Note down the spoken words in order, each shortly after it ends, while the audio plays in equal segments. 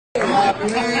Happy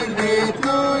birthday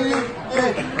to you.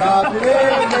 Happy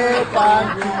birthday,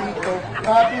 Panchito.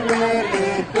 Happy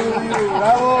birthday to you.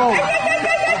 Bravo.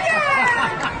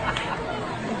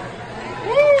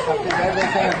 Happy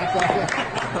birthday,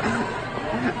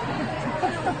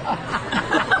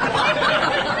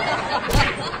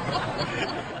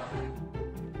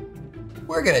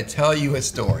 We're gonna tell you a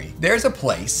story. There's a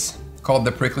place called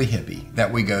the Prickly Hippie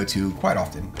that we go to quite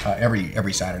often,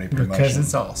 every Saturday pretty much. Because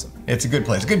it's awesome. It's a good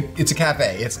place. It's a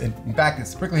cafe. In fact,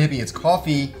 it's the Prickly Hippie. It's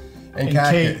coffee and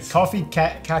cactus. Coffee,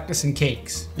 cactus, and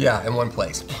cakes. Yeah, in one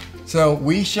place. So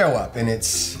we show up, and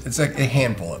it's like a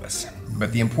handful of us.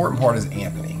 But the important part is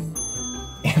Anthony.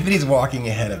 Anthony's walking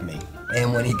ahead of me,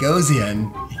 and when he goes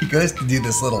in, he goes to do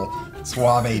this little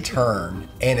suave turn,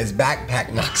 and his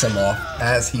backpack knocks him off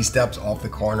as he steps off the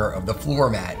corner of the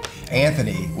floor mat.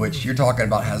 Anthony, which you're talking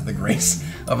about, has the grace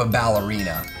of a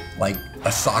ballerina, like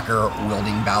a soccer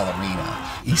wielding ballerina.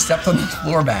 He steps on the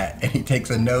floor mat and he takes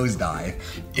a nosedive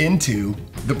into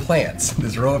the plants,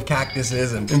 this row of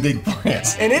cactuses and big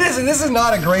plants. And this is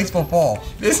not a graceful fall.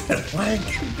 This is like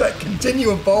that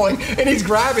continuum falling, and he's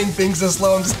grabbing things to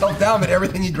slow himself down, but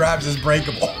everything he grabs is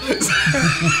breakable.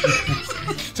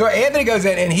 So Anthony goes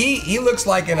in, and he looks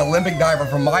like an Olympic diver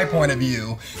from my point of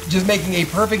view, just making a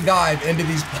perfect dive into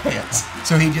these plants.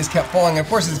 So he just kept falling. And of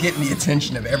course, it's getting the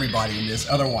attention of everybody in this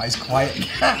otherwise quiet.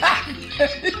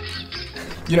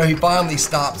 You know, he finally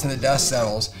stops and the dust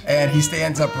settles, and he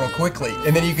stands up real quickly.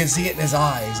 And then you can see it in his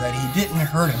eyes that he didn't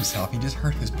hurt himself. He just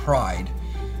hurt his pride.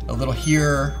 A little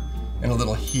here and a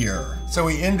little here. So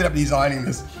we ended up designing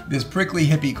this Prickly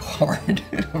Hippie card.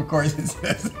 And of course, it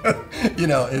says, you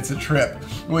know, it's a trip,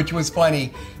 which was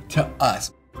funny to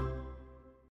us.